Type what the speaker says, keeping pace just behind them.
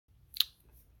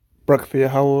Brakthia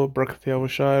Hawa, Brakthia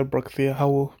Washai, Brakthia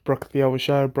Hawa, Brakthia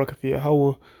Washai, Brakthia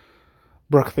Hawa,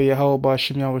 Brakthia Hawa,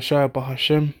 Bashim Yawashai,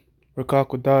 Bahashem,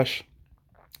 Rakakwadash.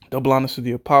 Double honors to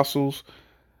the apostles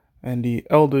and the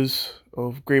elders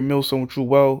of Great Millstone True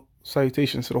Well.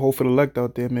 Salutations to the whole elect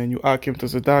out there, man. You Akim to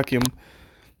Zadakim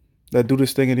that do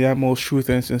this thing in the utmost truth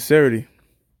and sincerity.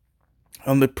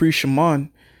 I'm the priest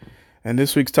Shaman, and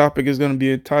this week's topic is going to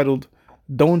be entitled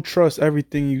Don't Trust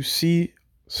Everything You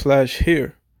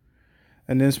See/Hear.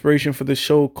 And the inspiration for this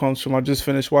show comes from I just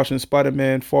finished watching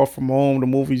Spider-Man Far From Home. The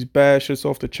movie's bad, shit's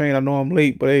off the chain. I know I'm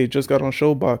late, but hey, it just got on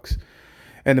Showbox.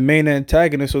 And the main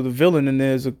antagonist or the villain in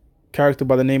there is a character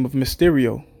by the name of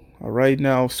Mysterio. All right,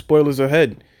 now spoilers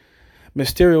ahead.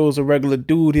 Mysterio was a regular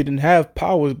dude. He didn't have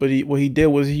powers, but what he did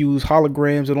was he used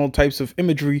holograms and all types of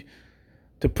imagery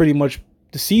to pretty much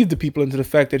deceive the people into the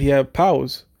fact that he had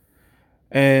powers.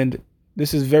 And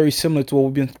this is very similar to what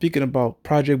we've been speaking about,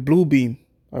 Project Bluebeam.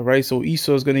 All right, so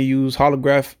Esau is going to use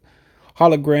holograms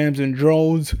and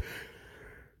drones.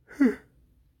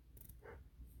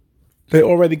 They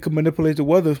already could manipulate the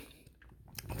weather,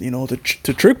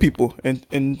 to trick people and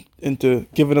into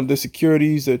giving them their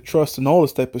securities, their trust, and all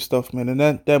this type of stuff, man. And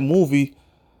that movie,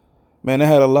 man, it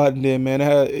had a lot in there, man. It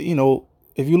had,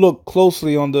 if you look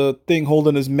closely on the thing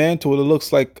holding his mantle, it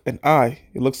looks like an eye.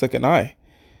 It looks like an eye.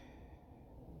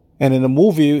 And in the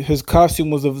movie, his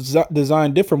costume was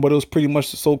designed different, but it was pretty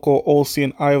much the so-called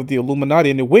all-seeing eye of the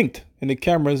Illuminati, and it winked, and the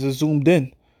cameras are zoomed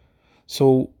in.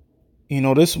 So,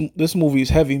 this movie is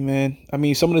heavy, man. I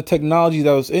mean, some of the technology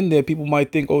that was in there, people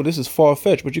might think, oh, this is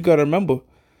far-fetched, but you got to remember,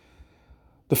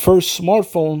 the first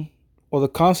smartphone, or the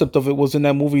concept of it, was in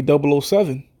that movie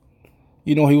 007.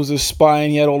 He was a spy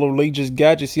and he had all the latest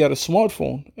gadgets. He had a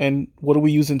smartphone. And what are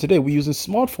we using today? We're using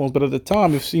smartphones. But at the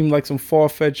time, it seemed like some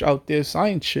far-fetched out there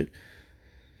science shit.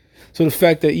 So the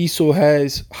fact that Esau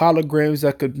has holograms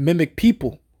that could mimic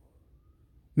people,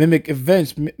 mimic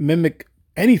events, mimic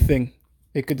anything,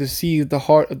 it could deceive the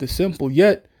heart of the simple.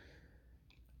 Yet,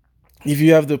 if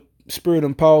you have the spirit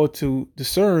and power to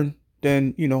discern,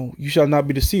 then, you shall not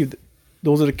be deceived.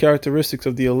 Those are the characteristics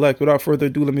of the elect. Without further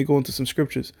ado, let me go into some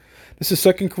scriptures. This is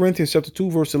 2 Corinthians chapter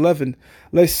 2, verse 11.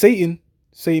 Lest Satan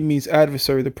means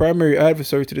adversary. The primary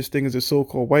adversary to this thing is the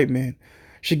so-called white man,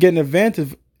 should get an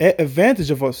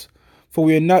advantage of us, for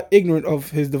we are not ignorant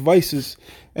of his devices.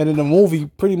 And in the movie,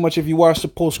 pretty much if you watch the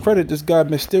post-credit, this guy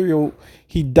Mysterio,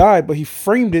 he died, but he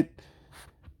framed it,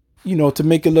 to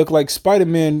make it look like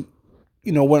Spider-Man,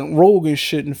 went rogue and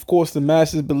shit. And of course, the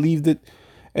masses believed it.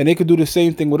 And they could do the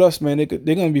same thing with us, man. They're going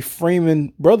to be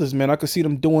framing brothers, man. I could see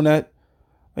them doing that,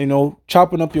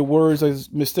 chopping up your words as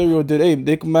Mysterio did. Hey,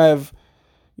 they could have,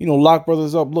 lock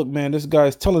brothers up. Look, man, this guy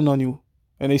is telling on you.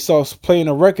 And they saw us playing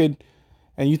a record,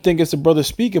 and you think it's a brother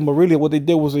speaking, but really what they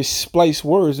did was they spliced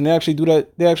words. And they actually do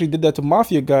that. They actually did that to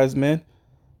mafia guys, man,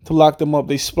 to lock them up.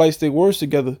 They spliced their words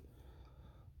together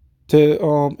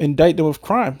to indict them of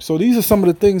crime. So these are some of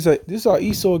the things this is how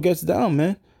Esau gets down,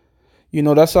 man.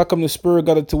 That's how come the spirit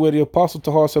got it to where the apostle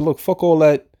Tahar said, look, fuck all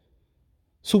that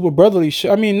super brotherly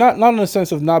shit. I mean, not in the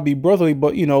sense of not be brotherly,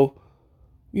 but,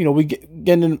 we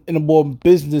getting in a more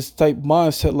business type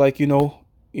mindset, like,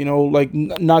 like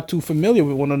not too familiar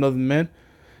with one another, man,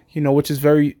 which is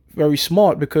very, very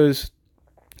smart because,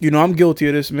 I'm guilty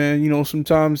of this, man.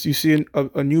 Sometimes you see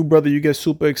a new brother, you get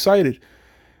super excited,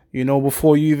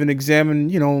 before you even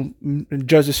examine, and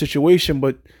judge the situation.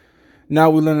 But now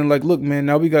we're learning, like, look, man,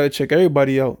 now we got to check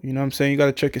everybody out. You know what I'm saying? You got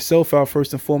to check yourself out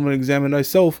first and foremost, examine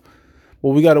thyself.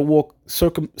 But we got to walk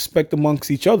circumspect amongst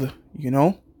each other,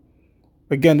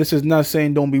 Again, this is not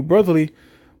saying don't be brotherly,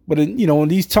 but, in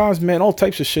these times, man, all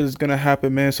types of shit is going to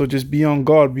happen, man. So just be on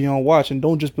guard, be on watch, and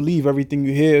don't just believe everything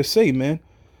you hear or say, man.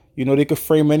 They could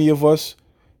frame any of us,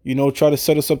 try to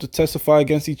set us up to testify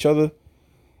against each other.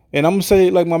 And I'm going to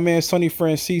say, like my man Sonny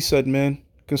Francis said, man,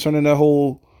 concerning that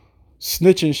whole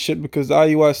snitching shit, because the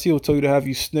IUIC will tell you to have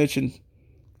you snitch and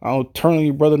turn on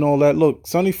your brother and all that. Look,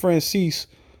 Sonny Francis,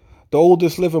 the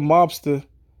oldest living mobster,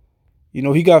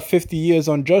 he got 50 years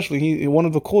unjustly. In one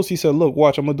of the quotes, he said, look,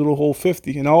 watch, I'm going to do the whole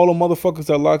 50. And all the motherfuckers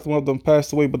that locked him up done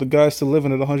passed away, but the guy's still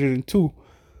living at 102.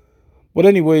 But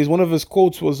anyways, one of his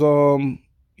quotes was,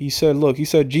 he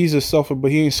said, Jesus suffered,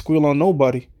 but he ain't squeal on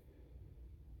nobody.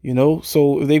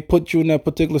 So if they put you in that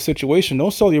particular situation,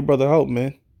 don't sell your brother out,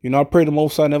 man. I pray the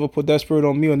Most High never put that spirit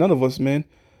on me or none of us, man.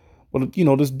 But,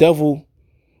 this devil,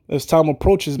 as time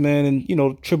approaches, man,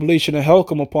 and, tribulation and hell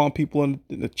come upon people and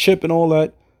the chip and all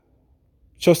that,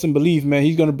 trust and believe, man,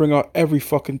 he's going to bring out every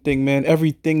fucking thing, man.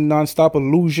 Everything, nonstop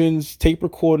illusions, tape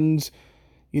recordings,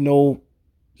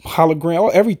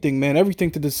 hologram, everything, man. Everything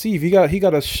to deceive. He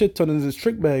got a shit ton in his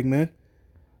trick bag, man.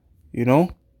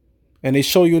 And they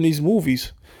show you in these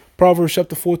movies. Proverbs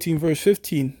chapter 14, verse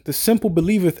 15. The simple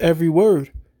believeth every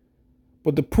word,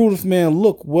 but the prudent man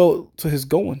look well to his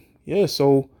going. Yeah,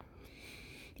 so,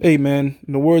 hey, man,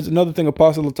 in the words, another thing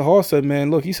Apostle Tahar said,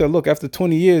 man, look, he said, look, after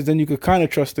 20 years, then you could kind of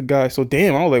trust the guy. So,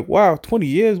 damn, I was like, wow, 20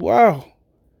 years, wow.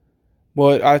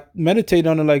 But I meditate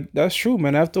on it like, that's true,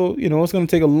 man. After, it's going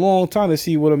to take a long time to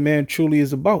see what a man truly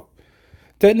is about.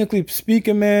 Technically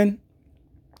speaking, man,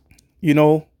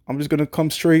 I'm just going to come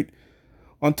straight.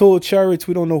 Until the chariots,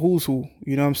 we don't know who's who.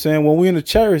 You know what I'm saying? When we're in the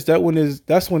chariots, that's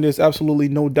when there's absolutely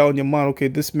no doubt in your mind, okay,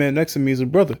 this man next to me is a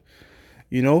brother.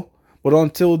 But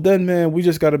until then, man, we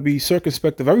just got to be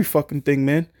circumspect of every fucking thing,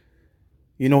 man.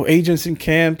 Agents in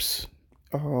camps,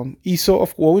 Esau,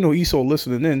 well, we know Esau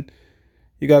listening in.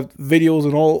 You got videos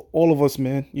and all of us,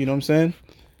 man. You know what I'm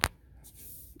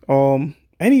saying?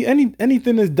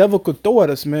 Anything this devil could throw at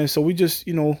us, man. So we just,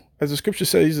 as the scripture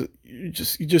says, you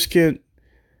just can't,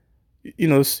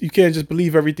 you can't just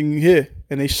believe everything you hear.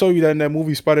 And they show you that in that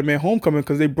movie Spider-Man Homecoming,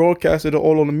 because they broadcasted it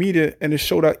all on the media, and it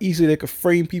showed how easily they could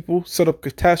frame people, set up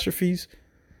catastrophes.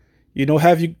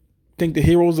 Have you think the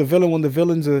hero's a villain when the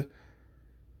villain's a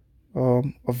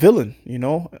villain.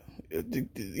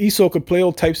 Esau could play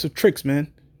all types of tricks,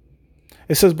 man.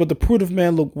 It says, but the prudent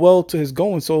man look well to his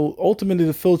going. So ultimately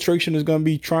the filtration is going to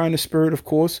be trying the spirit, of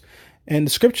course, and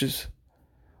the scriptures.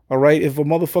 All right. If a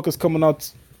motherfucker's coming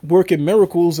out working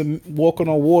miracles and walking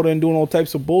on water and doing all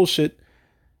types of bullshit,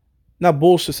 not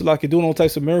bullshit, so like you're doing all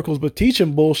types of miracles, but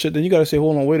teaching bullshit, then you got to say,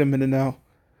 hold on, wait a minute now.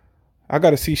 I got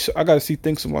to see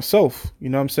things for myself. You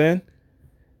know what I'm saying?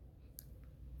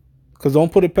 Because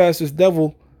don't put it past this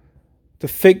devil to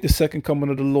fake the second coming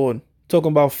of the Lord.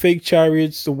 Talking about fake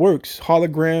chariots, the works,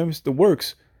 holograms, the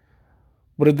works.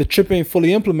 But if the chip ain't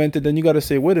fully implemented, then you got to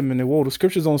say, wait a minute, whoa, the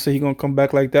scriptures don't say he's going to come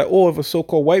back like that. Or if a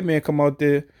so-called white man come out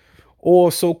there,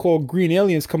 or so-called green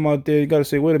aliens come out there, you got to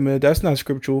say, wait a minute, that's not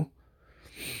scriptural.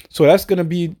 So that's going to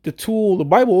be the tool. The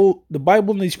Bible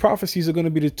and these prophecies are going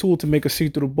to be the tool to make us see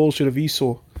through the bullshit of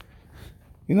Esau.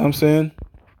 You know what I'm saying?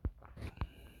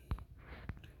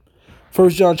 1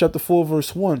 John chapter 4,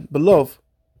 verse 1. Beloved,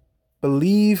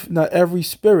 believe not every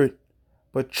spirit,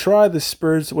 but try the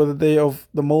spirits whether they are of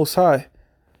the Most High.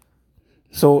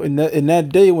 So in that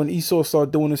day when Esau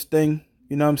started doing this thing,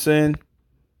 you know what I'm saying?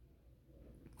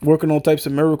 Working all types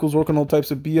of miracles, working all types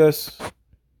of BS,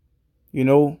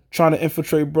 trying to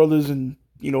infiltrate brothers, and,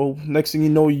 next thing you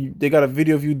know, they got a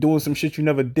video of you doing some shit you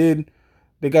never did.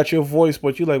 They got your voice,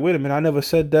 but you're like, wait a minute, I never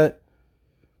said that.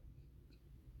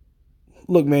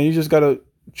 Look, man, you just got to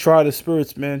try the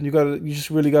spirits, man. You just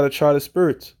really got to try the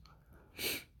spirits.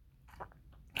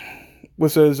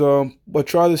 What says, but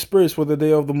try the spirits whether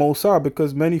they are of the Most High,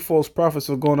 because many false prophets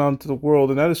are going out into the world.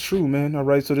 And that is true, man. All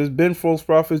right. So there's been false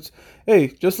prophets. Hey,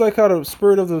 just like how the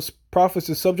spirit of the prophets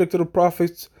is subject to the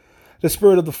prophets, the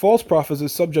spirit of the false prophets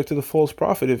is subject to the false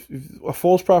prophet. If a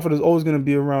false prophet is always going to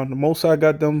be around, the Most High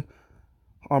got them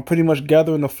pretty much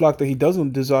gathering the flock that he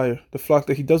doesn't desire, the flock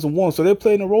that he doesn't want. So they're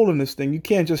playing a role in this thing. You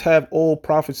can't just have all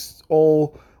prophets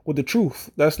all with the truth.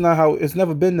 That's not how, it's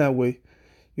never been that way.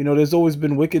 There's always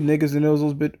been wicked niggas, and there's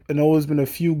always been a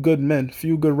few good men,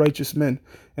 few good righteous men.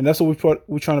 And that's what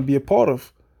we're trying to be a part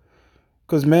of.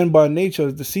 Because man by nature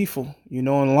is deceitful,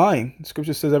 and lying. The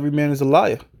scripture says every man is a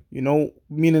liar,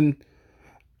 meaning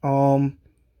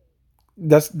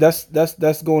that's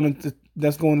going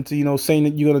into saying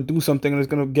that you're going to do something and it's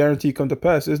going to guarantee come to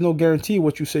pass. There's no guarantee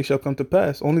what you say shall come to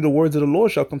pass. Only the words of the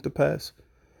Lord shall come to pass.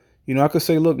 I could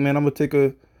say, look, man, I'm going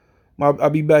to I'll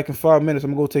be back in 5 minutes.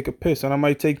 I'm going to go take a piss, and I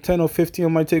might take 10 or 15. I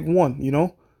might take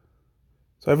 1,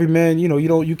 So every man,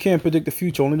 you can't predict the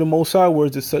future. Only the Most High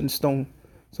words is set in stone.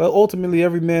 So ultimately,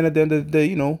 every man at the end of the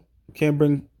day, can't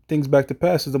bring things back to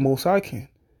pass as the Most High can.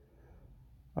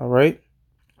 All right.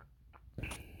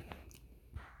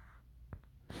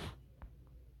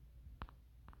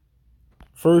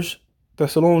 First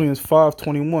Thessalonians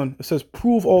 5:21. It says,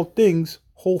 prove all things,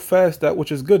 hold fast that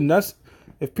which is good. And that's,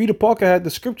 if Peter Parker had the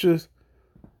scriptures,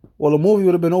 well, the movie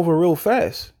would have been over real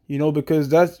fast, because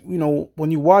that's,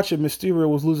 when you watch it, Mysterio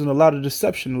was losing a lot of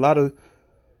deception,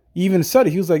 he even said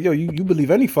it. He was like, yo, you believe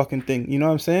any fucking thing, you know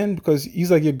what I'm saying? Because he's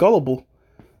like, you're gullible.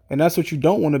 And that's what you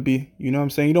don't want to be, you know what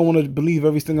I'm saying? You don't want to believe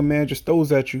every single man just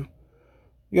throws at you.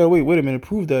 You gotta wait a minute,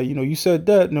 prove that, you said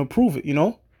that, now prove it,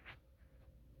 You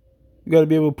got to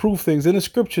be able to prove things in the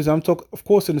scriptures. I'm talking, of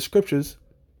course, in the scriptures.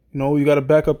 You got to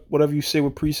back up whatever you say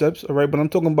with precepts, all right? But I'm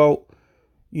talking about,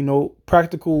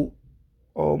 practical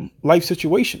life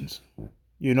situations,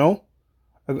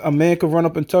 A man could run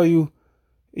up and tell you,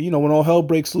 when all hell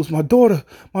breaks loose, my daughter,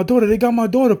 they got my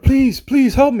daughter,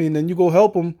 please help me. And then you go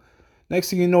help them. Next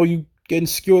thing you know, you getting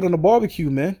skewered on the barbecue,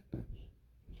 man.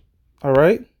 All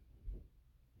right.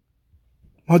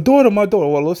 My daughter.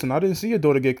 Well, listen, I didn't see your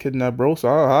daughter get kidnapped, bro. So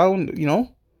I don't,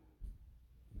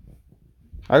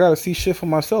 I gotta see shit for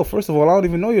myself. First of all, I don't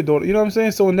even know your daughter. You know what I'm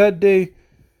saying? So in that day,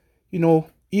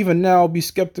 even now, be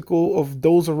skeptical of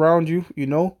those around you,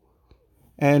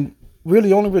 and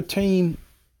really only retain,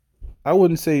 I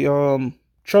wouldn't say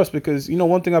trust, because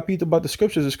one thing I peeped about the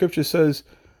scripture says,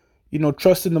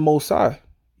 trust in the Most High.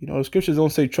 The scriptures don't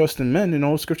say trust in men.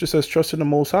 The scripture says trust in the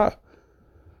Most High.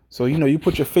 So you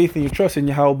put your faith and your trust in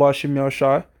Yahweh Bashim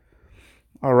Yahushai,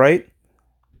 all right,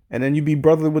 and then you be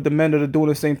brotherly with the men that are doing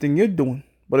the same thing you're doing.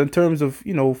 But in terms of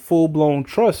full blown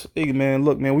trust, hey man,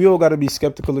 look man, we all got to be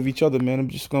skeptical of each other, man. I'm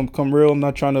just gonna come real. I'm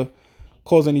not trying to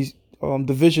cause any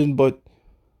division, but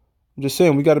I'm just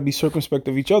saying we got to be circumspect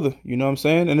of each other. You know what I'm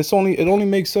saying? And it only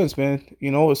makes sense, man.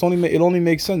 It only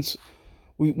makes sense.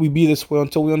 We be this way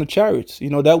until we're on the chariots.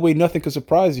 That way nothing can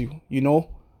surprise you.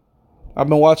 I've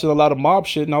been watching a lot of mob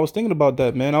shit, and I was thinking about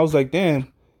that, man. I was like,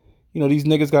 damn, these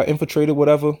niggas got infiltrated,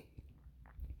 whatever,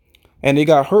 and they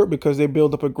got hurt because they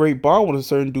built up a great bond with a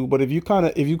certain dude. But if you kind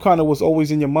of was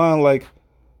always in your mind, like,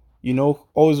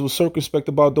 always was circumspect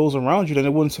about those around you, then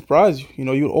it wouldn't surprise you.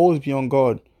 You'd always be on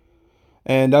guard.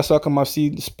 And that's how come I see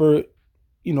the spirit,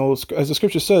 as the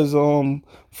scripture says,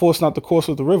 force not the course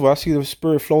of the river. I see the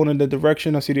spirit flowing in that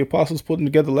direction. I see the apostles putting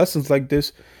together lessons like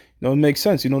this. It makes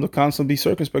sense, to constantly be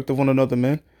circumspect of one another,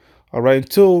 man. All right,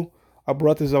 until our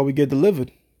brothers we get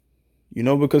delivered.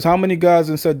 Because how many guys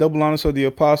and said double honors of the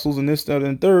apostles and this, that,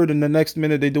 and third, and the next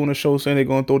minute they doing a show saying they're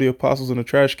going to throw the apostles in a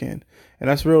trash can. And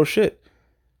that's real shit.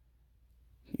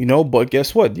 But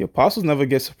guess what? The apostles never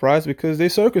get surprised because they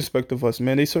circumspect of us,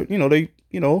 man. You're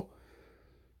going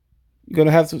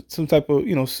to have some type of,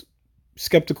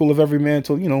 skeptical of every man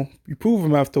until, you prove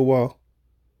him after a while.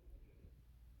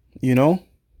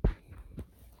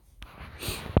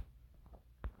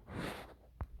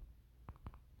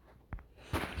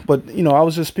 But, I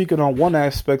was just speaking on one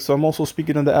aspect. So I'm also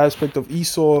speaking on the aspect of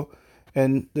Esau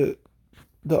and the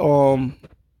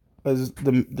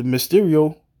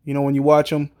Mysterio. When you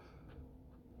watch him,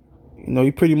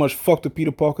 he pretty much fucked with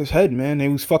Peter Parker's head, man. He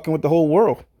was fucking with the whole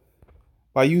world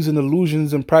by using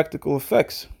illusions and practical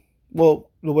effects. Well,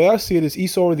 the way I see it is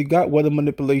Esau already got weather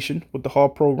manipulation with the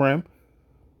HARP program.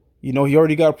 He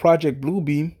already got Project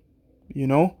Bluebeam,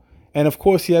 and of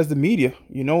course he has the media.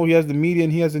 He has the media,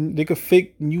 and they could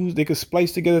fake news, they could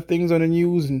splice together things on the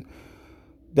news, and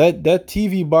that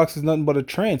TV box is nothing but a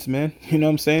trance, man. You know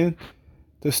what I'm saying?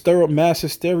 To stir up mass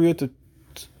hysteria.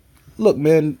 Look,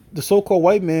 man, the so-called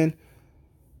white man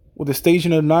with the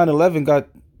staging of 9/11 got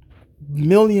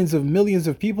millions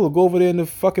of people to go over there in the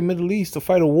fucking Middle East to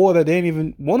fight a war that they didn't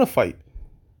even want to fight.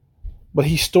 But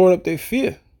he stored up their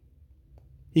fear.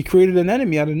 He created an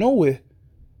enemy out of nowhere.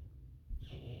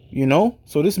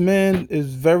 So this man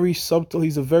is very subtle.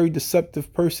 He's a very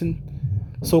deceptive person.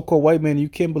 So-called white man. You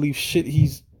can't believe shit.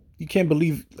 You can't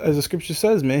believe, as the scripture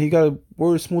says, man, he got a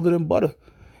word smoother than butter.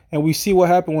 And we see what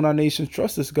happened when our nations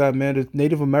trust this guy, man. The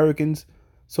Native Americans,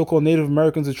 so-called Native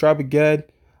Americans, the tribe of Gad,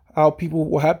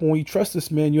 what happened when you trust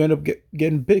this man, you end up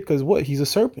getting bit because what? He's a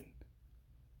serpent.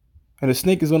 And a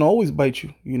snake is going to always bite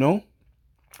you,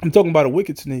 I'm talking about a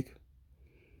wicked snake,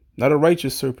 not a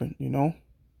righteous serpent,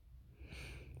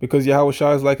 Because Yahweh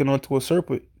Shai is likened unto a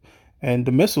serpent. And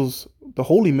the missiles, the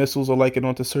holy missiles, are likened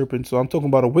unto serpents. So I'm talking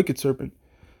about a wicked serpent.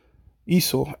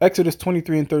 Esau, Exodus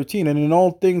 23:13, and in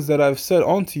all things that I've said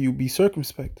unto you, be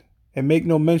circumspect, and make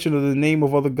no mention of the name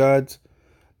of other gods,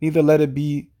 neither let it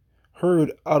be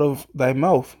heard out of thy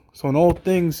mouth. So in all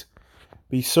things,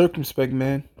 be circumspect,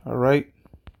 man. All right.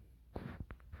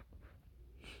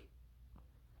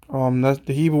 That's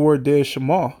the Hebrew word there is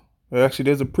Shema. Actually,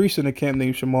 there's a priest in the camp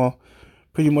named Shema.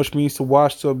 Pretty much means to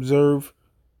watch, to observe.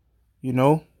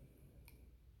 That's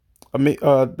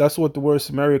what the word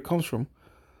Samaria comes from.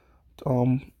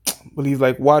 Believe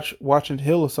like watch and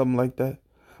heal or something like that.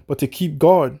 But to keep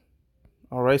guard.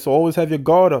 All right. So always have your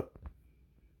guard up.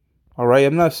 All right.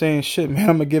 I'm not saying shit, man.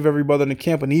 I'm gonna give everybody in the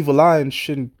camp an evil eye and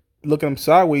shit and look at them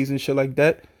sideways and shit like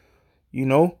that.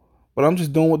 But I'm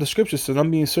just doing what the scripture says.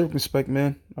 I'm being circumspect,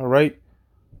 man. All right.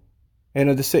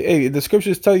 And to say, hey, the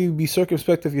scriptures tell you be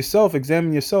circumspect of yourself,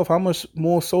 examine yourself. How much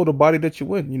more so the body that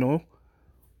you in,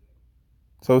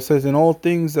 So it says, in all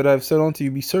things that I've said unto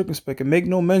you, be circumspect, and make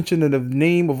no mention of the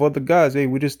name of other gods. Hey,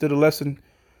 we just did a lesson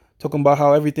talking about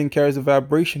how everything carries a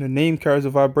vibration. A name carries a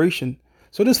vibration.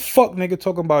 So this fuck nigga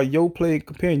talking about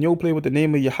comparing yo play with the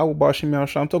name of Yahweh Bashim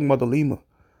Yahushua. I'm talking about the Lima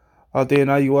out there in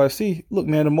IUIC. Look,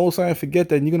 man, the Most High forget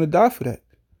that, and you're going to die for that.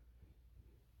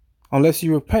 Unless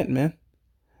you repent, man.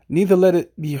 Neither let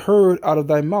it be heard out of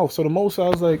thy mouth. So the Most High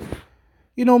was like,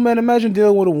 You know, man, imagine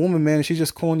dealing with a woman, man, and she's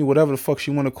just calling you whatever the fuck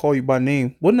she want to call you by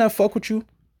name. Wouldn't that fuck with you?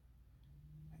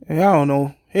 And I don't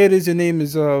know. Here it is, your name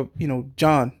is,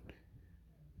 John.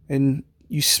 And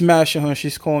you smashing her,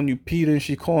 she's calling you Peter, and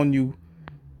she's calling you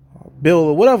Bill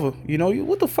or whatever. You know,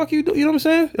 what the fuck you do? You know what I'm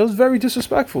saying? It was very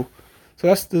disrespectful. So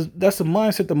that's the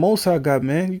mindset the Most High got,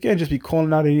 man. You can't just be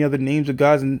calling out any other names of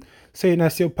guys and saying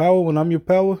that's your power when I'm your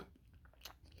power.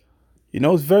 You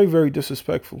know, it's very, very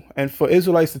disrespectful. And for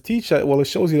Israelites to teach that, well, it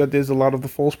shows you that there's a lot of the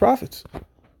false prophets.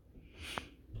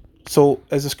 So,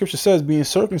 as the scripture says, being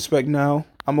circumspect now,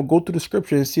 I'm going to go through the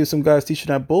scripture and see if some guys teaching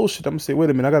that bullshit. I'm going to say, wait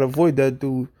a minute, I got to avoid that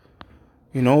dude.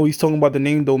 You know, he's talking about the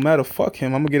name don't matter. Fuck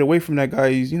him. I'm going to get away from that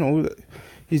guy.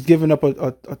 He's giving up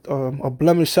a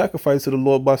blemished sacrifice to the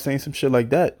Lord by saying some shit like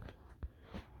that.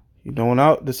 You know,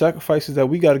 now the sacrifices that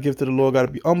we got to give to the Lord got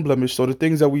to be unblemished. So the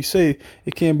things that we say,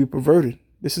 it can't be perverted.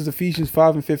 This is Ephesians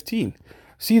 5:15.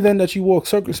 See then that you walk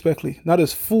circumspectly, not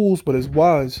as fools, but as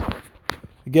wise.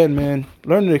 Again, man,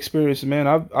 learning experience, man.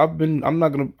 I'm not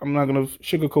gonna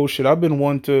sugarcoat shit. I've been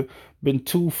one to been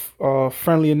too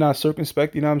friendly and not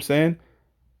circumspect. You know what I'm saying?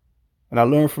 And I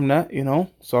learned from that. You know,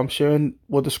 so I'm sharing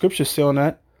what the scriptures say on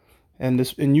that, and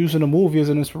using the movie as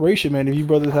an inspiration, man. If you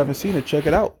brothers haven't seen it, check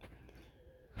it out.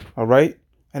 All right.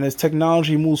 And as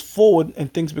technology moves forward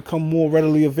and things become more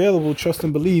readily available, trust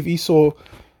and believe. Esau,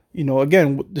 you know,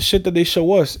 again, the shit that they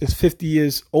show us is 50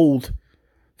 years old.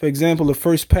 For example, the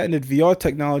first patented VR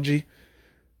technology,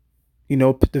 you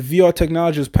know, the VR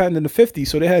technology was patented in the 50s.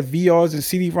 So they had VRs and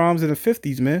CD-ROMs in the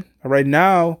 50s, man. All right,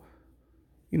 now,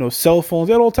 you know, cell phones,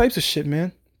 they had all types of shit,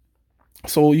 man.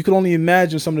 So you can only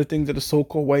imagine some of the things that the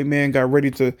so-called white man got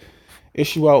ready to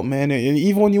issue out, man. And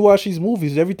even when you watch these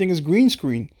movies, everything is green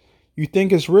screen. You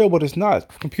think it's real, but it's not.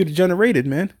 Computer generated,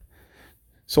 man.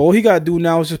 So all he got to do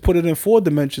now is just put it in 4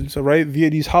 dimensions, all right, via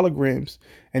these holograms.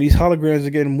 And these holograms are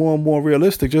getting more and more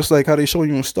realistic, just like how they show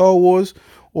you in Star Wars,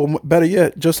 or better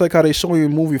yet, just like how they show you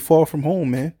in the movie Far From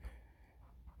Home, man.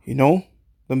 You know,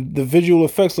 the visual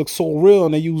effects look so real,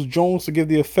 and they use drones to give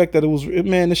the effect that it was,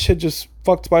 man, this shit just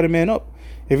fucked Spider-Man up.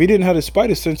 If he didn't have his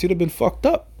spider sense, he'd have been fucked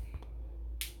up.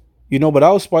 You know, but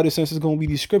our spider sense is going to be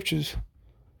these scriptures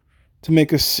to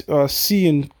make us see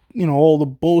and, you know, all the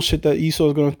bullshit that Esau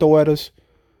is going to throw at us.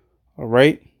 All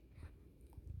right.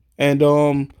 And,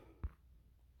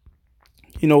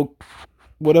 you know,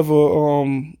 whatever,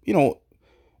 you know,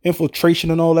 infiltration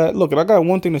and all that. Look, I got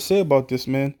one thing to say about this,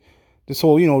 man. This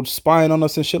whole, you know, spying on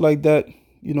us and shit like that.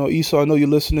 You know, Esau, I know you're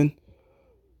listening.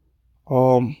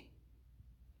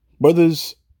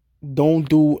 Brothers don't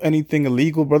do anything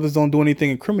illegal. Brothers don't do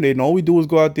anything incriminating. All we do is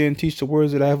go out there and teach the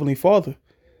words of the Heavenly Father.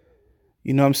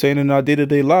 You know what I'm saying? In our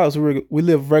day-to-day lives, we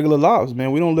live regular lives,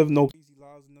 man. We don't live no